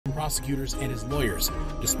prosecutors and his lawyers,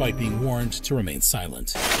 despite being warned to remain silent.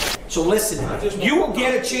 So listen, you will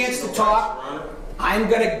get a chance to talk. I'm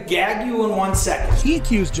going to gag you in 1 second. He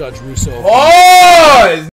accused Judge Russo of...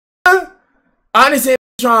 Oh! I understand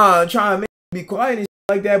trying to make me be quiet and shit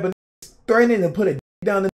like that, but threatening to put a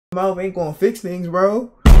down in the mouth ain't gonna fix things,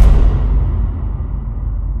 bro.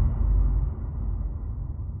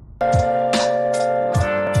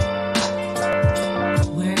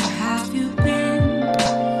 Where have you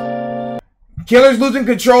been? Killer's losing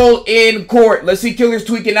control in court. Let's see Killer's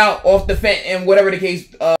tweaking out off the fence and whatever the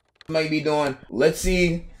case might be doing. Let's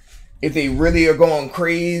see if they really are going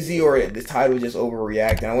crazy or if this title just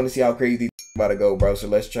overreacting. I want to see how crazy about to go, bro. So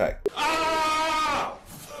let's check.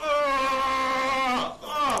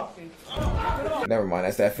 Never mind.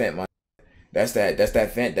 That's that fent, man. That's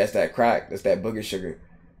that fent. That's that crack. That's that booger sugar.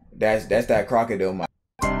 That's that crocodile, man.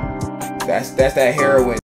 That's that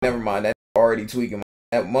heroin. Never mind. That's already tweaking.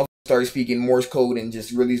 That motherfucker started speaking Morse code and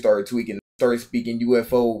just really started tweaking. Started speaking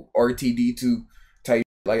UFO RTD2 type.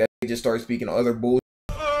 Like I just started speaking other bullshit.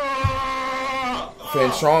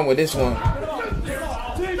 Feeling strong with this one.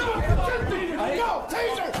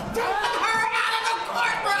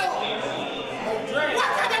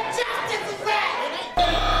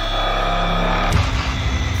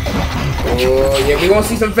 Oh, yeah, we want to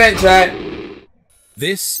see some fent, chat.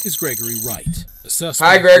 This is Gregory Wright, a suspect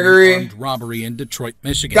Hi, Gregory. in armed robbery in Detroit,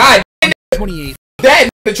 Michigan. God, 28. That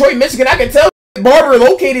Detroit, Michigan, I can tell barber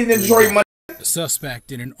located in Detroit, man. A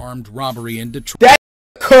suspect in an armed robbery in Detroit. That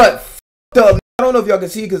cut f***ed up. I don't know if y'all can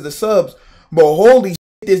see because the subs, but holy shit,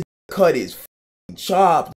 this cut is f***ing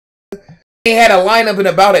chopped. They had a lineup in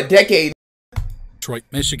about a decade. Detroit,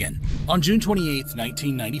 Michigan. On June 28,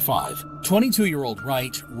 1995, 22-year-old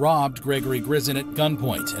Wright robbed Gregory Grison at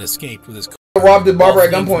gunpoint and escaped with his car. Robbed the barber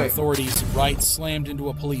at gunpoint. Authorities, Wright slammed into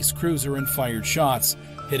a police cruiser and fired shots,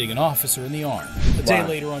 hitting an officer in the arm. A day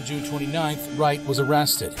later, on June 29th, Wright was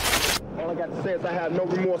arrested. All I got to say is I have no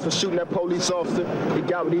remorse for shooting that police officer. He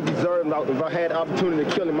got what he deserved. If I had the opportunity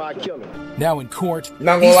to kill him, I'd kill him. Now in court,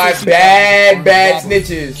 not gonna lie, bad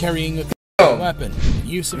snitches. Carrying a weapon,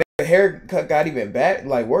 use of the haircut got even bad,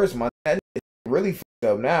 like worse. My that is really fucked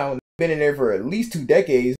up now. Been in there for at least 2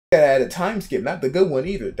 decades. Had a time skip, not the good one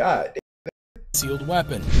either. God. Concealed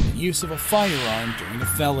weapon, use of a firearm during a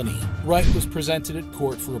felony. Wright was presented at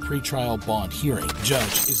court for a pretrial bond hearing. Judge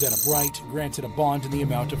Izetta Bright granted a bond in the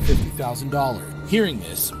amount of $50,000. Hearing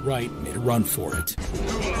this, Wright made a run for it.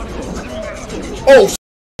 Oh,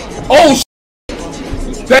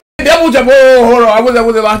 that double jump. Oh, hold on. I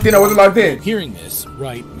wasn't locked in. I wasn't locked in. Hearing this,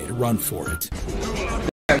 Wright made a run for it.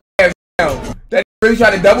 That really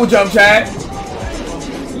tried to double jump, Chad.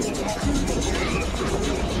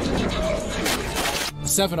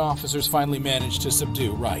 7 officers finally managed to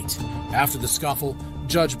subdue Wright. After the scuffle,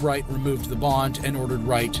 Judge Bright removed the bond and ordered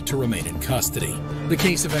Wright to remain in custody. The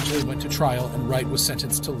case eventually went to trial and Wright was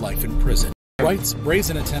sentenced to life in prison. Wright's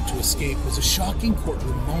brazen attempt to escape was a shocking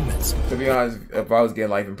courtroom moment. To be honest, if I was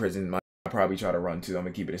getting life in prison, I'd probably try to run too. I'm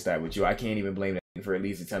gonna keep it a stat with you. I can't even blame that for at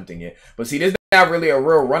least attempting it. But see, this is not really a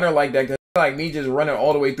real runner like that, because like me just running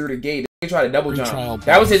all the way through the gate. They try to double jump.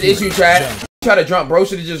 That was his issue, Chad. Try to jump, bro.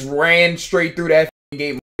 Should have just ran straight through that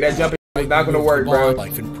gate. That jumping is not gonna work, bro.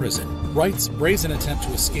 Life in prison. Wright's brazen attempt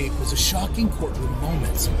to escape was a shocking courtroom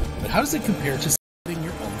moment. But how does it compare to slitting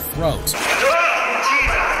your own throat? Stop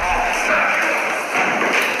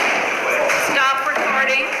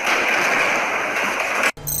recording.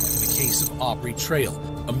 In the case of Aubrey Trail,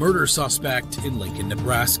 a murder suspect in Lincoln,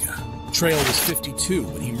 Nebraska. Trail was 52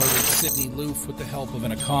 when he murdered Sidney Loof with the help of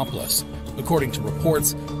an accomplice. According to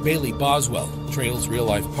reports, Bailey Boswell, Trail's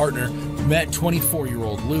real-life partner, met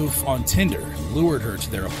 24-year-old Loof on Tinder and lured her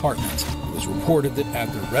to their apartment. It was reported that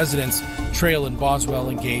at their residence, Trail and Boswell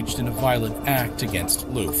engaged in a violent act against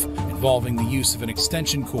Loof, involving the use of an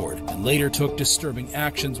extension cord, and later took disturbing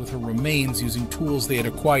actions with her remains using tools they had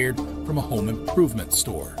acquired from a home improvement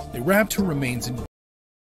store. They wrapped her remains in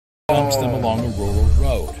dumped them along a rural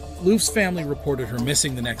road. Loof's family reported her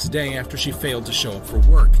missing the next day after she failed to show up for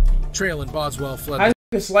work. Trail and Boswell fled. How did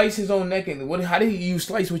he slice his own neck? And how did you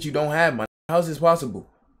slice what you don't have, man? How's this possible?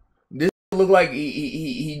 This look like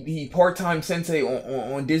he part-time sensei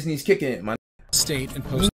on Disney's Kicking It, man. State and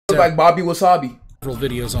posted look like Bobby Wasabi. Several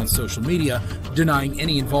videos on social media denying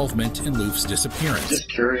any involvement in Loof's disappearance.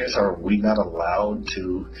 Just curious, are we not allowed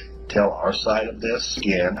to tell our side of this?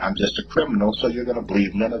 Again, I'm just a criminal, so you're going to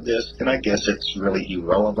believe none of this, and I guess it's really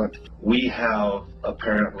irrelevant. We have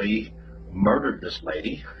apparently murdered this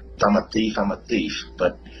lady. I'm a thief,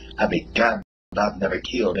 but I mean, God, I've never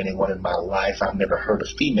killed anyone in my life. I've never hurt a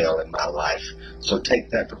female in my life. So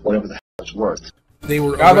take that for whatever the hell it's worth. They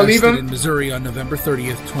were arrested in Missouri on November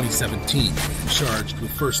 30th, 2017, and charged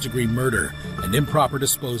with first-degree murder and improper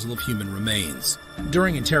disposal of human remains.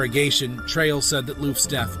 During interrogation, Trail said that Loof's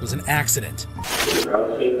death was an accident. There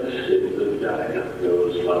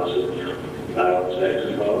was lots of violent sex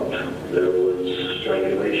involved. There was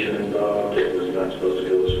strangulation involved. It was not supposed to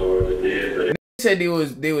go as far as it did. But they said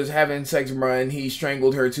they was having sex, bro, and he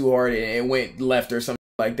strangled her too hard and went left or something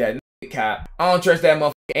like that. Cap. I don't trust that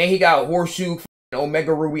motherfucker. And he got horseshoe,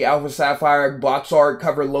 Omega Ruby, Alpha Sapphire, box art,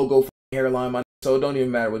 cover logo, hairline, my. So it don't even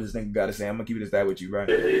matter what this nigga gotta say. I'm gonna keep it as that with you, right?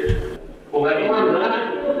 Well, that you don't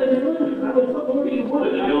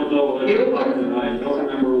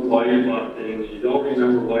remember why you bought things. You don't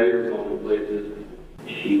remember why you were going places.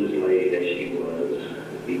 She was laid as she was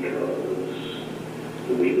because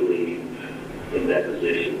we believe in that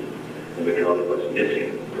position and because of what's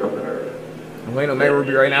missing from her. I'm laying Omega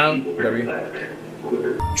Ruby right now.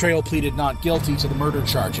 Trail pleaded not guilty to the murder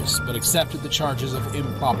charges, but accepted the charges of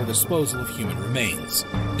improper disposal of human remains.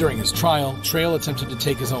 During his trial, Trail attempted to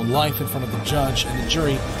take his own life in front of the judge and the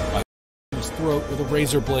jury by his throat with a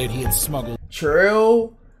razor blade he had smuggled.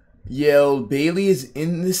 Trail yelled, "Bailey is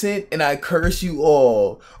innocent, and I curse you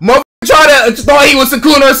all." Motherfucker thought he was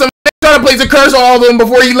Sukuna or something. Trying to place a curse on all of them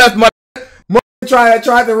before he left. Tried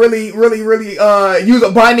to really use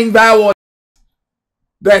a binding vow on.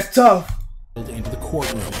 That's tough. Into the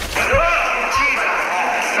courtroom.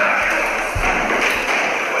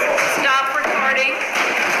 Stop recording.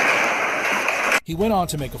 He went on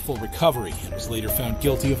to make a full recovery and was later found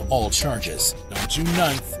guilty of all charges. On June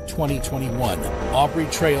 9th, 2021, Aubrey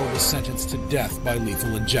Trail was sentenced to death by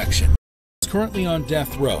lethal injection. He's currently on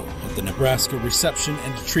death row at the Nebraska Reception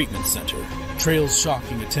and Treatment Center. Trail's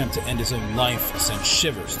shocking attempt to end his own life sent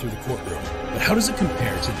shivers through the courtroom. But how does it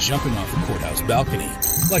compare to jumping off a courthouse balcony?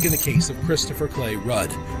 Like in the case of Christopher Clay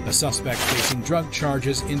Rudd, a suspect facing drug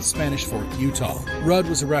charges in Spanish Fork, Utah. Rudd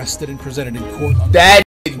was arrested and presented in court on that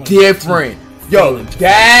different. Yo,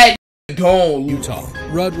 that don't Utah.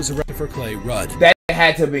 Rudd was arrested for Clay Rudd. That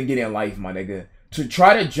had to have been getting life, my nigga. To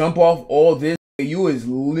try to jump off all this, you is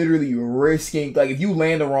literally risking, like, if you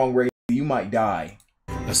land the wrong way, you might die.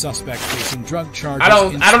 A suspect facing drug charges. I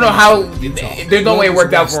don't know how. There's no way it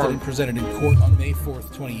worked out for him. Presented in court on May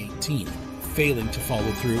 4th, 2018, failing to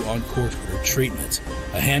follow through on court-ordered treatment.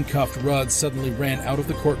 A handcuffed Rudd suddenly ran out of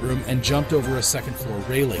the courtroom and jumped over a second-floor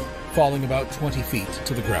railing, falling about 20 feet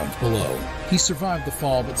to the ground below. He survived the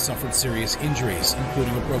fall but suffered serious injuries,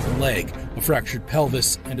 including a broken leg, a fractured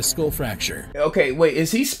pelvis, and a skull fracture. Okay, wait,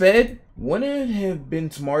 is he sped? Wouldn't it have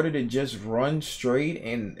been smarter to just run straight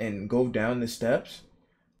and go down the steps?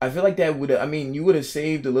 I feel like that would have, I mean, you would have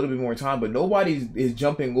saved a little bit more time, but nobody is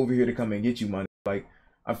jumping over here to come and get you, man. Like,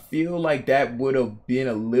 I feel like that would have been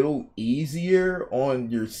a little easier on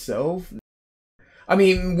yourself. I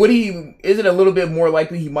mean, is it a little bit more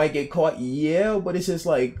likely he might get caught? Yeah, but it's just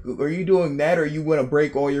like, are you doing that or you want to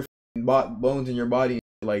break all your bones in your body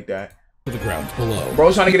and like that? To the ground below.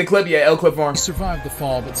 Bro's trying to get a clip, yeah, L-clip for him. He survived the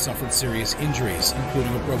fall but suffered serious injuries,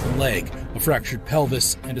 including a broken leg, a fractured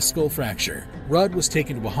pelvis, and a skull fracture. Rudd was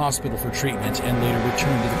taken to a hospital for treatment and later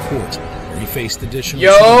returned to the court, where he faced additional.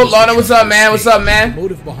 Yo, Lana, what's up, man? What's up, man? The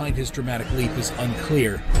motive behind his dramatic leap is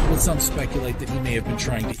unclear, but some speculate that he may have been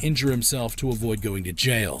trying to injure himself to avoid going to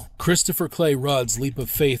jail. Christopher Clay Rudd's leap of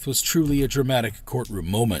faith was truly a dramatic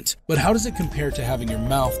courtroom moment. But how does it compare to having your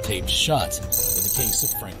mouth taped shut? In the case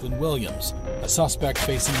of Franklin Williams, a suspect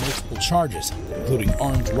facing multiple charges, including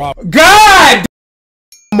armed robbery. God!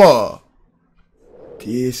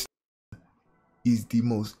 This is the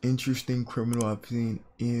most interesting criminal I've seen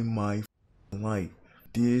in my life.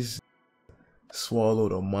 This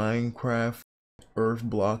swallowed a Minecraft earth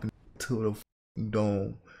block to the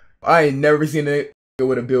dome. I ain't never seen it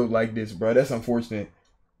with a build like this, bro. That's unfortunate.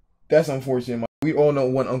 That's unfortunate. We all know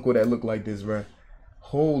one uncle that looked like this, bro.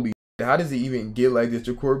 Holy, how does it even get like this?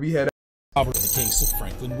 Jacoby had in the case of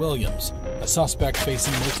Franklin Williams, a suspect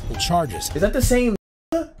facing multiple charges. Is that the same?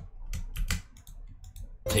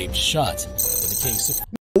 Taped shut. In the case of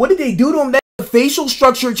what did they do to him? That facial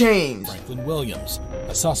structure changed. Franklin Williams,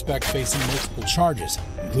 a suspect facing multiple charges,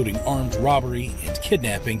 including armed robbery and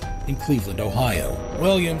kidnapping in Cleveland, Ohio.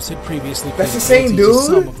 Williams had previously pleaded guilty to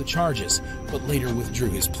some of the charges, but later withdrew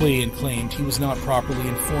his plea and claimed he was not properly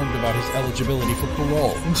informed about his eligibility for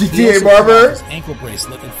parole. GTA Barber. His ankle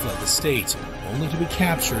bracelet and fled the state, only to be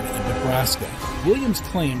captured in Nebraska. Williams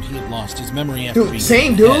claimed he had lost his memory after being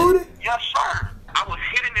same dude? Yes, sir. I was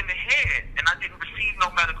hit in the head, and I didn't receive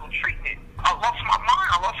no medical treatment. I lost my mind.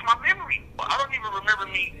 I lost my memory. I don't even remember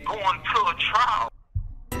me going to a trial.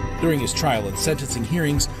 During his trial and sentencing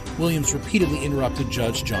hearings, Williams repeatedly interrupted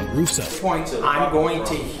Judge John Russo. I'm going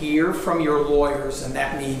to hear from your lawyers, and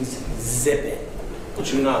that means zip it.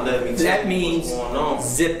 But you're not letting me tell That you means what's going on.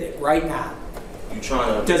 zip it right now. You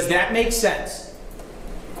trying to... Does that make sense?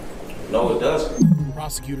 No, it doesn't.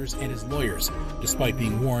 Prosecutors and his lawyers, despite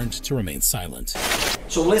being warned to remain silent.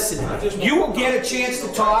 So listen, you will get a chance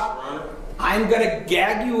to talk. I'm going to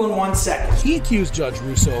gag you in 1 second. He accused Judge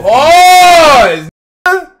Russo of... Pause!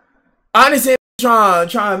 I understand trying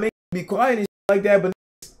to make me be quiet and shit like that, but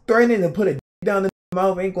threatening to put a down in the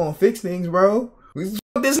mouth ain't gonna fix things, bro.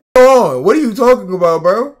 What this on? What are you talking about,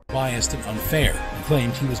 bro? Biased and unfair, and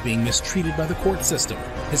claimed he was being mistreated by the court system.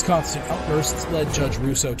 His constant outbursts led Judge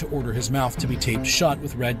Russo to order his mouth to be taped shut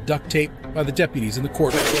with red duct tape by the deputies in the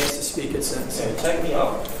courtroom. Chance to speak it, Sensei. Take me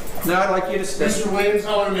off. No, I'd like you to speak. Mr. Williams,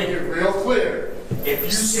 I want to make it real clear. If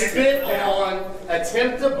you spit on,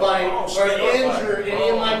 attempt to bite, or injure any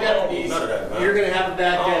of my deputies, none of that, man. you're going to have a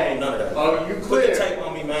bad day. None of that. Oh, you Put clear? the tape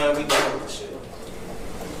on me, man. We done with this shit.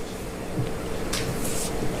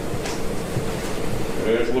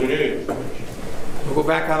 It is what it is. We'll go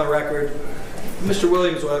back on the record. Mr.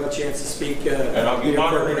 Williams will have a chance to speak. And I'll be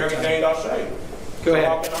monitoring everything I'll say. Go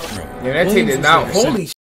ahead. Yeah, that tape is out. Holy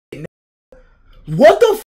shit. What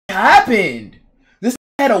the f happened? This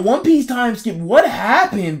had a One Piece time skip. What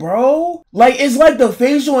happened, bro? Like, it's like the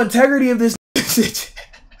facial integrity of this shit.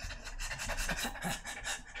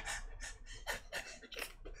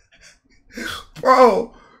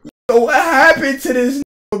 Bro, what happened to this,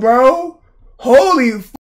 bro? Holy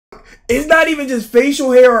f. It's not even just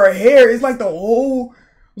facial hair or hair. It's like the whole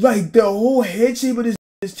head shape of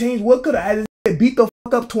this changed. What could I had this beat the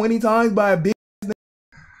fuck up 20 times by a big ass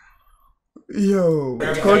nigga? Yo,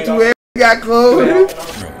 Coach got closed.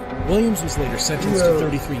 Williams was later sentenced to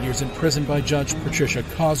 33 years in prison by Judge Patricia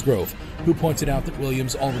Cosgrove, who pointed out that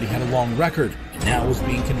Williams already had a long record and now was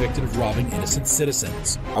being convicted of robbing innocent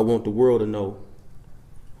citizens. I want the world to know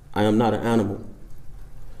I am not an animal.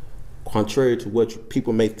 Contrary to what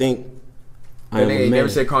people may think, I am a man never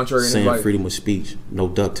said contrary in his saying life. freedom of speech, no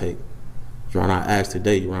duct tape. Your Honor, I asked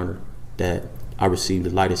today, Your Honor, that I received the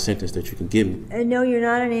lightest sentence that you can give me. No, you're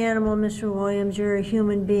not an animal, Mr. Williams. You're a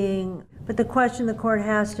human being. But the question the court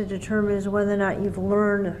has to determine is whether or not you've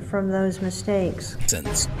learned from those mistakes.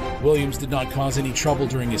 Williams did not cause any trouble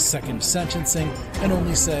during his second sentencing and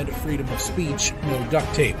only said freedom of speech, no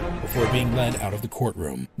duct tape, before being led out of the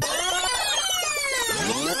courtroom.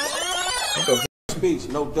 Speech,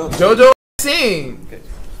 no duct tape. JoJo sing. Okay.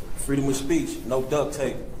 Freedom of speech, no duct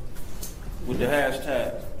tape. With the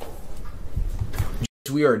hashtag.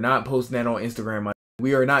 We are not posting that on Instagram, my.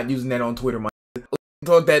 We are not using that on Twitter, my.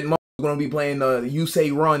 Thought that mom was gonna be playing You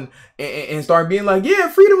Say Run and start being like, yeah,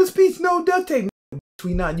 freedom of speech, no duct tape.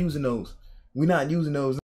 We not using those. We not using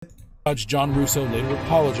those. Judge John Russo later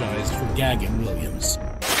apologized for gagging Williams.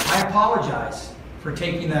 I apologize for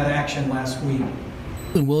taking that action last week.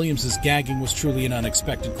 Williams' gagging was truly an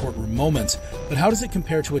unexpected courtroom moment, but how does it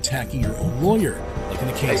compare to attacking your own lawyer, like in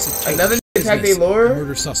the case of another attack Business, their lawyer? a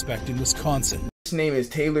murder suspect in Wisconsin? His name is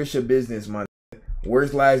Taylor Shabusiness, my.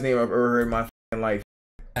 Worst last name I've ever heard in my life.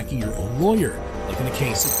 Attacking your own lawyer, like in the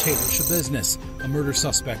case of Taylor Shabusiness, a murder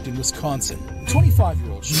suspect in Wisconsin.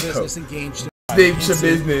 25-year-old Shabusiness engaged in Dave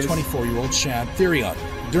Shabusiness. 24-year-old Shad Theriot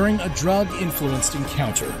during a drug-influenced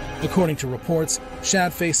encounter. According to reports,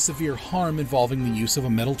 Shad faced severe harm involving the use of a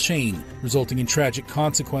metal chain, resulting in tragic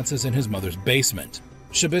consequences in his mother's basement.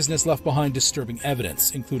 Shabusiness left behind disturbing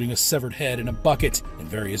evidence, including a severed head in a bucket and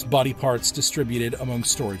various body parts distributed among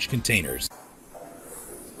storage containers.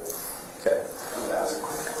 Okay.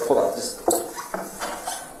 Hold on.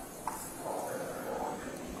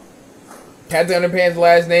 Captain Underpants'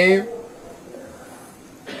 last name?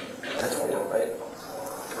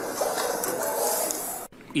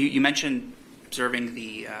 You mentioned observing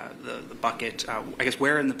the bucket. I guess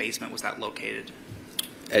where in the basement was that located?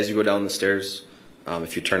 As you go down the stairs,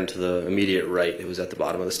 if you turn to the immediate right, it was at the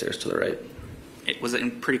bottom of the stairs to the right. Was it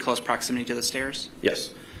in pretty close proximity to the stairs?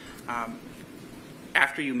 Yes.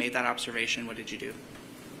 After you made that observation, what did you do?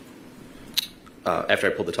 After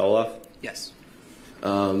I pulled the towel off? Yes.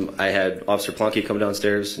 I had Officer Plunky come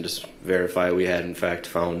downstairs and just verify we had in fact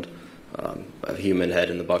found a human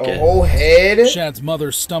head in the bucket. A whole head? Shad's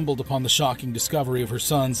mother stumbled upon the shocking discovery of her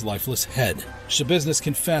son's lifeless head. Shabusiness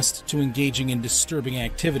confessed to engaging in disturbing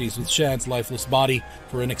activities with Shad's lifeless body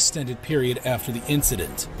for an extended period after the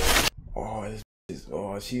incident. What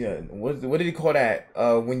did he call that?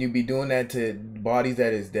 When you be doing that to bodies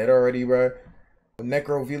that is dead already, bro?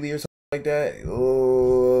 Necrophilia or something like that?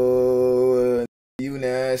 Oh, you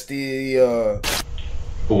nasty. But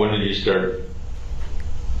when did you start,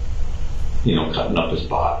 cutting up his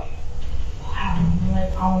body?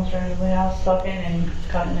 like almost right away. I was sucking and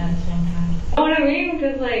cutting at the same time. You know what I mean?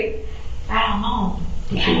 Because like, I don't know.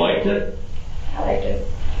 She liked it? I liked it.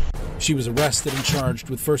 She was arrested and charged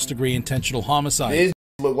with first-degree intentional homicide. This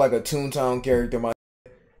looked like a Toontown character.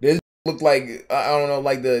 This looked like, I don't know,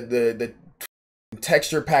 like the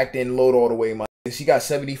texture pack didn't load all the way. She got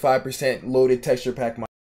 75% loaded texture pack.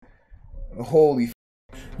 Holy.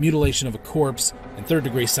 Mutilation of a corpse and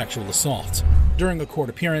third-degree sexual assault. During a court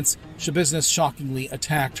appearance, Shabiznes shockingly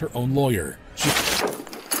attacked her own lawyer.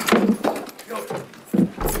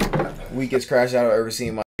 Weakest crash out I've ever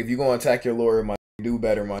seen. If you're gonna attack your lawyer, do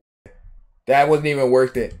better. That wasn't even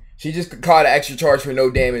worth it. She just caught an extra charge for no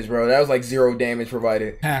damage, bro. That was like 0 damage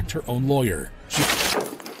provided. Attacked her own lawyer.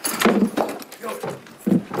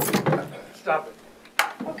 Stop it.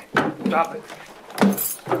 Okay. Stop it.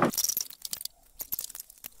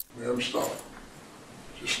 Ma'am, stop.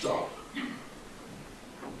 Just stop.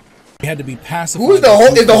 He had to be pacified. Who's the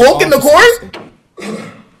Hulk? Is the Hulk in the court?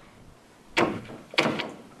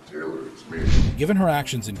 Taylor, it's me. Given her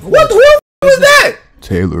actions in court, Who is that?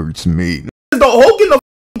 Taylor, it's me. Is the Hulk in the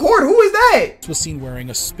court? Who is that? Was seen wearing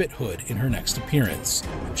a spit hood in her next appearance.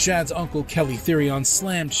 Shad's uncle Kelly Therion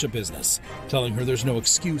slammed Shabiznes, telling her there's no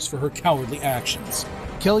excuse for her cowardly actions.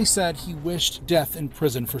 Kelly said he wished death in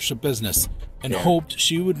prison for Shabiznes and hoped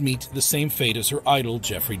she would meet the same fate as her idol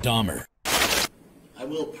Jeffrey Dahmer. I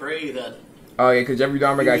will pray that. Oh yeah, because Jeffrey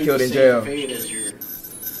Dahmer got killed in jail. Fate as your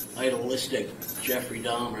idolistic Jeffrey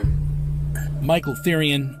Dahmer. Michael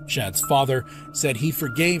Therion, Shad's father, said he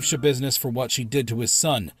forgave Shabiznes for what she did to his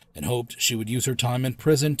son and hoped she would use her time in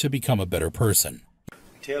prison to become a better person.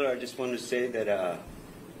 Taylor, I just wanted to say that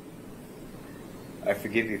I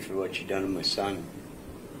forgive you for what you done to my son.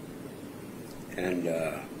 And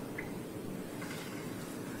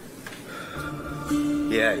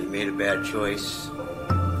yeah, you made a bad choice,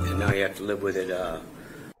 and now you have to live with it.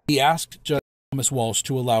 He asked Judge Thomas Walsh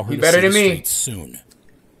to allow her to better see the than me. streets soon.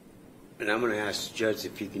 And I'm going to ask the judge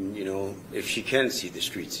if he can, if she can see the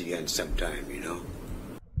streets again sometime,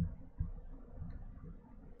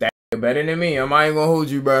 That better than me. I ain't gonna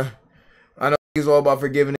hold you, bro. I know it's all about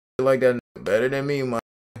forgiving and like that. Better than me, man.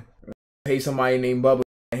 Pay somebody named Bubba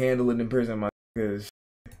to handle it in prison, man. Because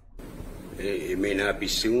it may not be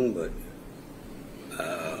soon, but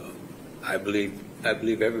I believe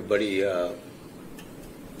everybody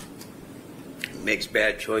makes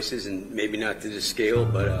bad choices, and maybe not to the scale,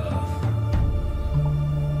 but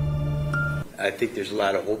I think there's a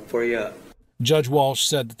lot of hope for you. Judge Walsh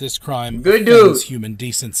said that this crime Good offends human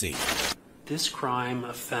decency. This crime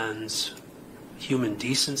offends human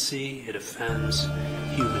decency, it offends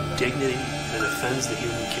human dignity, and it offends the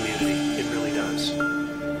human community. It really does.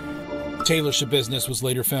 Taylor Shabiznes was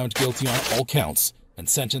later found guilty on all counts and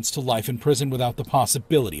sentenced to life in prison without the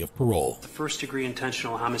possibility of parole. The first-degree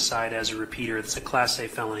intentional homicide as a repeater, it's a Class A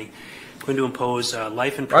felony. Going to impose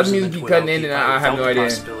life imprisonment without the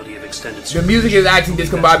possibility of extended the music is actually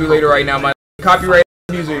discombobulated right now. My copyright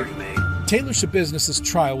music. Taylor Shabiznes'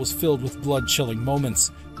 trial was filled with blood-chilling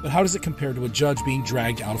moments, but how does it compare to a judge being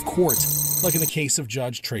dragged out of court? Like in the case of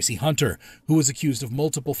Judge Tracy Hunter, who was accused of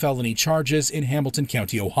multiple felony charges in Hamilton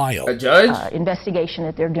County, Ohio. A judge? Investigation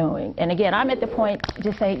that they're doing. And again, I'm at the point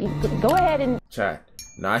to say, go ahead and... Chat.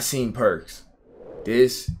 Now, I seen Perks.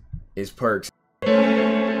 This is Perks.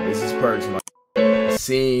 This is Perks, man.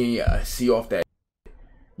 See off that.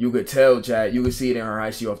 You could tell, chat. You could see it in her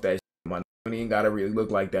eyes. See off that, man. You ain't gotta really look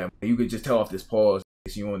like that. You could just tell off this pause.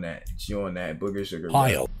 She on that booger sugar.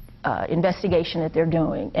 Ohio. Investigation that they're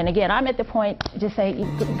doing. And again, I'm at the point to say,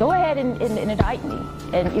 go ahead and indict me.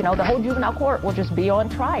 And, the whole juvenile court will just be on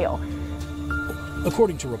trial.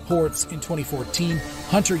 According to reports, in 2014,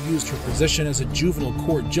 Hunter used her position as a juvenile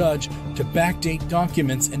court judge to backdate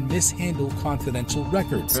documents and mishandle confidential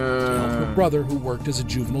records to help her brother, who worked as a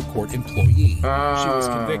juvenile court employee. She was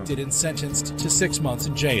convicted and sentenced to 6 months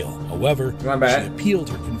in jail. However, she appealed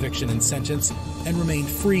her conviction and sentence and remained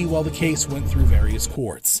free while the case went through various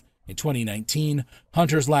courts. In 2019,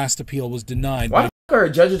 Hunter's last appeal was denied. Why the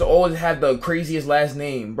fuck judges always have the craziest last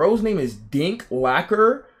name? Bro's name is Dink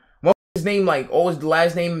Lacker. His name, always the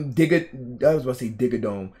last name, I was about to say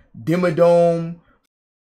Digadome. Dimmadome.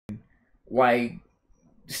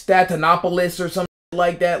 Statinopolis or something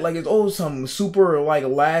like that. It's always some super,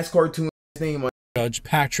 last cartoon name. Judge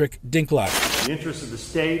Patrick Dinklager. The interest of the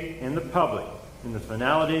state and the public in the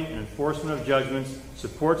finality and enforcement of judgments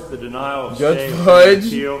supports the denial of Judge Fudge.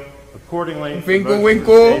 appeal. Accordingly,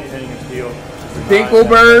 Winkle.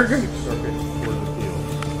 Dinkelberg.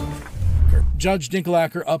 Judge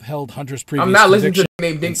Dinklager upheld Hunter's previous I'm not listening to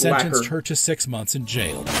conviction the name and sentenced her to 6 months in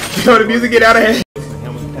jail. Yo, the music get out of hand. The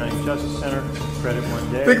Hamilton County Justice Center credit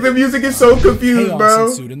one day. Think the music is so confused, Chaos bro.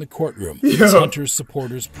 ensued in the courtroom Yo. as Hunter's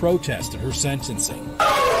supporters protested her sentencing.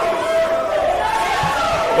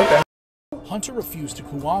 What the? Hunter refused to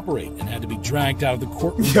cooperate and had to be dragged out of the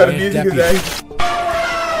courtroom Yo, by the a music is deputy.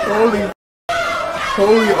 actually...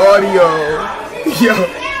 Holy audio.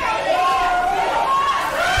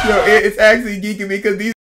 Yo, it's actually geeking me because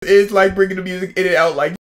these is like bringing the music in and out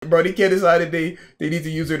like, bro, they can't decide if they need to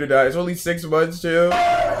use it or not. It's only 6 months, chill.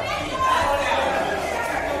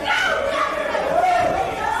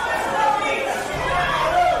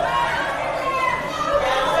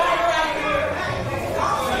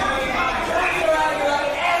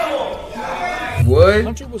 What?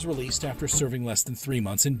 Hunter was released after serving less than 3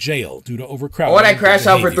 months in jail due to overcrowding. Oh, that crashed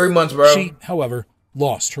out for 3 months, bro. She, however,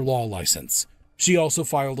 lost her law license. She also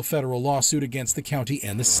filed a federal lawsuit against the county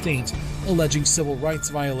and the state, alleging civil rights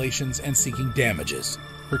violations and seeking damages.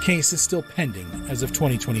 Her case is still pending as of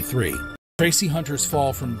 2023. Tracy Hunter's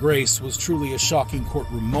fall from grace was truly a shocking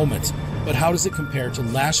courtroom moment, but how does it compare to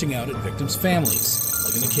lashing out at victims' families,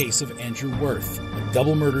 like in the case of Andrew Worth, a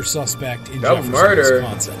double murder suspect in Jefferson,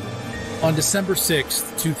 Wisconsin? On December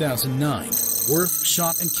 6, 2009, Worth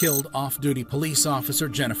shot and killed off-duty police officer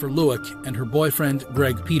Jennifer Lewick and her boyfriend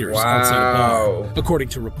Greg Peters outside a bar. According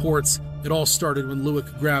to reports, it all started when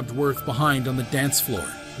Lewick grabbed Worth behind on the dance floor.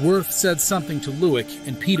 Worth said something to Lewick,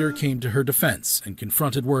 and Peter came to her defense and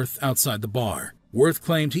confronted Worth outside the bar. Worth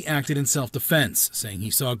claimed he acted in self-defense, saying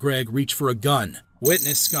he saw Greg reach for a gun.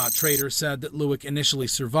 Witness Scott Trader said that Lewick initially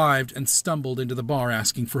survived and stumbled into the bar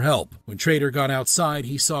asking for help. When Trader got outside,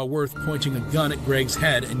 he saw Worth pointing a gun at Greg's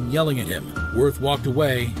head and yelling at him. Worth walked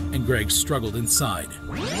away, and Greg struggled inside.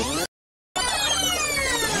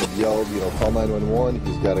 Yelled, call 911,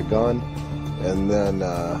 he's got a gun. And then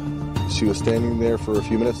she was standing there for a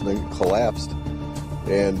few minutes and then collapsed.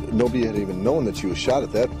 And nobody had even known that she was shot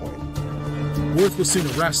at that point. Worth was soon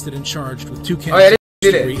arrested and charged with 2 counts of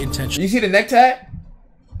first-degree intentional. You see the neck tat?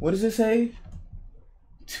 What does it say?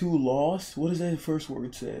 2 lost? What does that first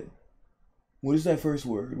word say? What is that first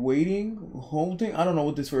word? Waiting? Holding? I don't know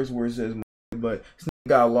what this first word says, but this nigga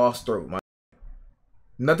got a lost throat, man.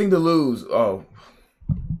 Nothing to lose. Oh.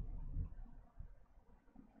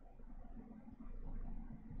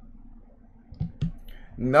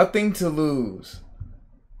 Nothing to lose.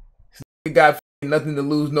 This nigga got nothing to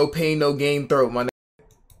lose, no pain, no gain throat, my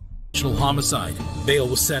nigga. Homicide. Bail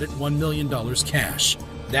was set at $1 million cash.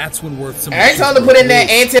 That's when Worth I ain't telling to put in that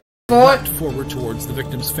anti-font forward towards the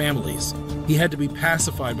victims' families. He had to be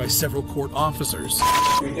pacified by several court officers.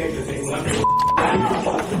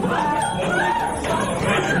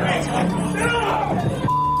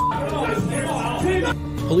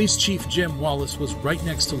 Police Chief Jim Wallace was right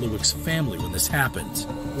next to Lewick's family when this happened.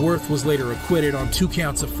 Worth was later acquitted on 2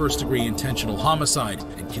 counts of first-degree intentional homicide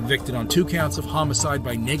and convicted on 2 counts of homicide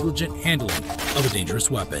by negligent handling of a dangerous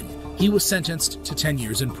weapon. He was sentenced to 10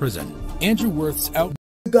 years in prison. Andrew Worth's out.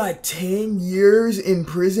 Got 10 years in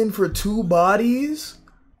prison for 2 bodies?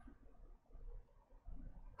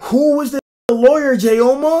 Who was the lawyer,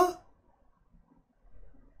 Jayoma?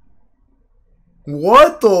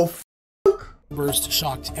 What the f? Burst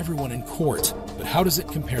shocked everyone in court, but how does it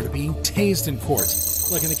compare to being tased in court,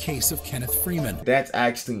 like in the case of Kenneth Freeman? That's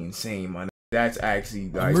actually insane, man. That's actually,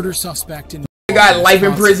 guys. A murder suspect in got life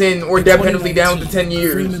in prison or death penalty down to 10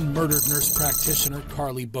 years. Freeman murdered nurse practitioner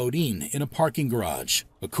Carly Bodine in a parking garage.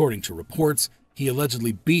 According to reports, he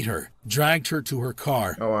allegedly beat her, dragged her to her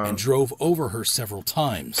car, and drove over her several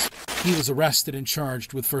times. He was arrested and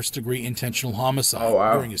charged with first-degree intentional homicide.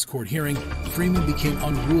 During his court hearing, Freeman became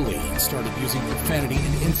unruly and started using profanity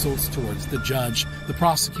and insults towards the judge, the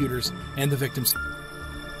prosecutors, and the victims.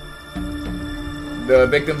 The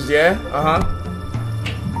victims, yeah? Uh-huh.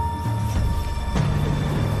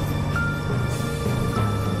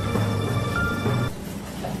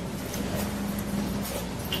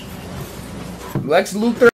 Lex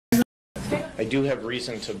Luthor. I do have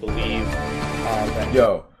reason to believe that.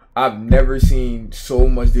 Yo, I've never seen so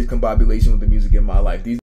much discombobulation with the music in my life.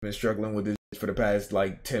 These been struggling with this for the past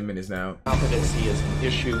like 10 minutes now. Competency is an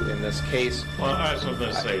issue in this case. Well, I was going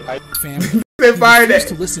to say. Family. They fired it.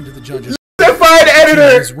 To listen to the judges. They fired the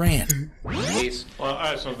editor. Ran. Case. Well,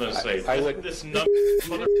 I was going to say. I would this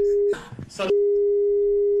mother.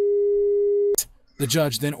 The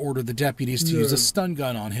judge then ordered the deputies to use a stun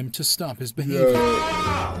gun on him to stop his behavior.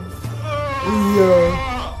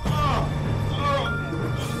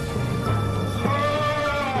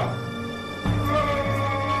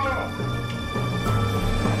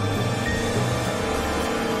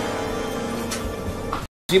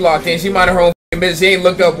 She locked in. She minded her own business. She ain't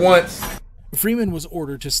looked up once. Freeman was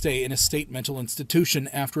ordered to stay in a state mental institution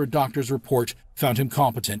after a doctor's report found him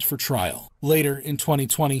competent for trial. Later, in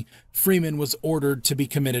 2020, Freeman was ordered to be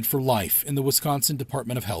committed for life in the Wisconsin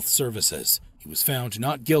Department of Health Services. He was found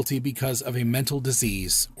not guilty because of a mental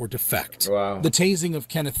disease or defect. Wow. The tasing of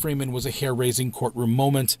Kenneth Freeman was a hair-raising courtroom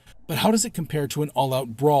moment, but how does it compare to an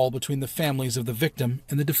all-out brawl between the families of the victim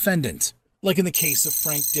and the defendant? Like in the case of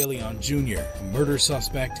Frank DeLeon Jr., a murder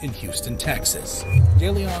suspect in Houston, Texas.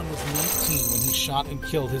 DeLeon was 19 when he shot and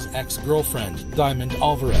killed his ex-girlfriend, Diamond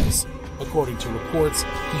Alvarez. According to reports,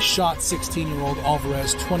 he shot 16-year-old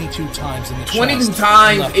Alvarez 22 times in the chest. 22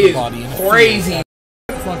 times is crazy.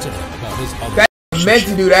 Confronted him about his other that meant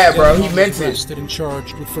to do that, bro. He meant to. Arrested and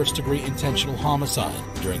charged with first-degree intentional homicide.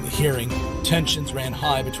 During the hearing, tensions ran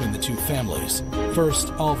high between the two families. First,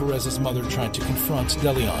 Alvarez's mother tried to confront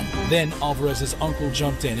DeLeon. Then, Alvarez's uncle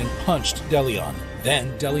jumped in and punched DeLeon.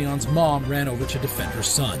 Then, DeLeon's mom ran over to defend her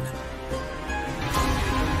son.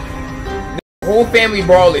 The whole family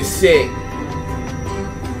brawl is sick.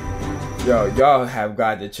 Yo, y'all have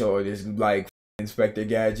got to show this, like, Inspector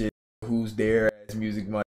Gadget, Who's There as music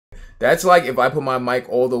money. That's like if I put my mic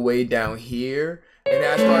all the way down here and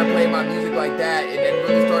then I started playing my music like that and then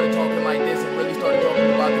really started talking like this and really started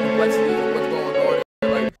talking about the complexities of what's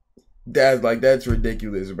going on. That's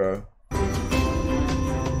ridiculous, bro.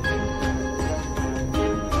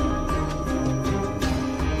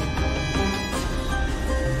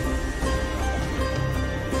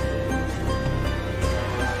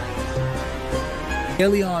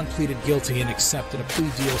 DeLeon pleaded guilty and accepted a plea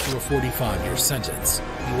deal for a 45-year sentence.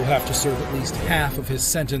 He will have to serve at least half of his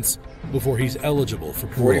sentence before he's eligible for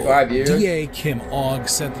parole. 45 years? DA Kim Ogg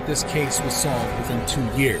said that this case was solved within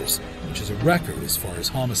 2 years, which is a record as far as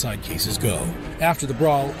homicide cases go. After the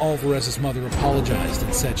brawl, Alvarez's mother apologized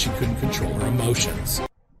and said she couldn't control her emotions.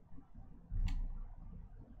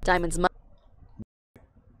 Diamond's mother.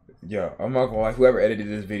 Yo, I'm not gonna lie, whoever edited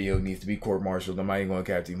this video needs to be court-martialed. I'm not even gonna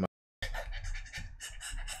cap you.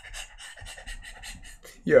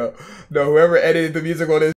 Yo, no, whoever edited the music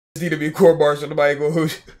on this need to be court-martialed.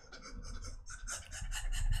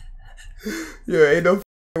 Yeah, ain't no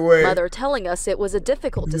way. Mother telling us it was a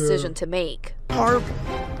difficult decision to make. Hard,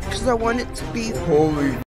 because I want it to be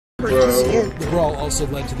holy. The brawl also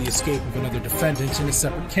led to the escape of another defendant in a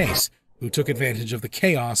separate case, who took advantage of the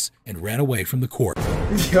chaos and ran away from the court.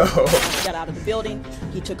 Yo. He got out of the building,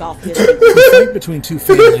 he took off his... The fight between two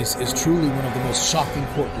families is truly one of the most shocking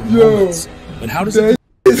courtroom moments. But how does it...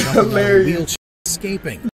 It's hilarious.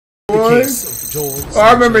 Escaping. What? The case of Joel...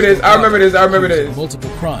 I remember this.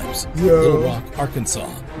 Multiple crimes. Yo. Little Rock, Arkansas.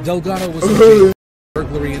 Delgado was in jail for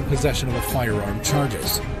burglary and possession of a firearm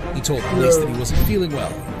charges. He told police that he wasn't feeling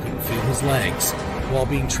well and couldn't feel his legs. While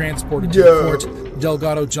being transported to the court,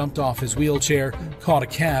 Delgado jumped off his wheelchair, caught a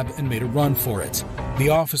cab, and made a run for it. The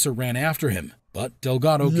officer ran after him, but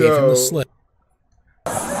Delgado gave him the slip.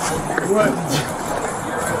 What?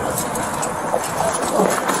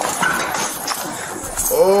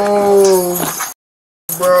 Oh,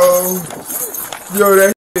 bro. Yo,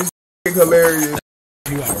 that is hilarious. A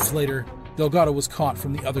few hours later, Delgado was caught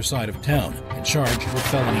from the other side of town and charged with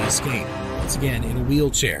felony escape, once again in a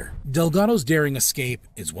wheelchair. Delgado's daring escape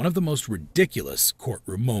is one of the most ridiculous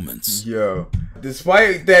courtroom moments. Yo,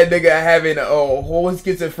 despite that nigga having a whole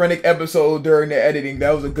schizophrenic episode during the editing,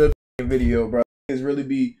 that was a good video, bro. Niggas really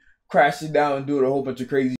be crashing down and doing a whole bunch of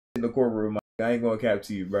crazy shit in the courtroom. I ain't gonna cap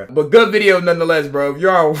to you, bro. But good video nonetheless, bro. If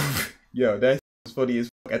y'all, yo, that's funny as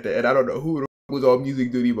fuck at the end. I don't know who was on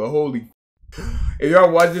music duty, but holy. If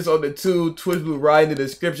y'all watch this on the Twitch Blue right in the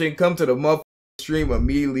description, come to the motherfucking stream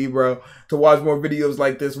immediately, bro, to watch more videos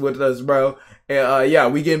like this with us, bro. And yeah,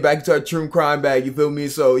 we getting back into our true crime bag, you feel me?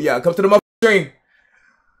 So yeah, come to the motherfucking stream.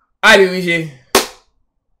 I do easy.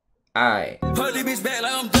 Alright. Put this bitch back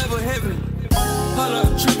like I'm double heaven. Hold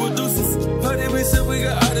up, triple deuces. Put that bitch up, we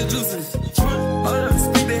got all the juices. Hold up,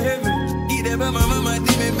 speak to heaven. Eat that by my mama,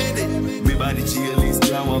 demon made it. Everybody chill, at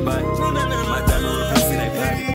least I want by.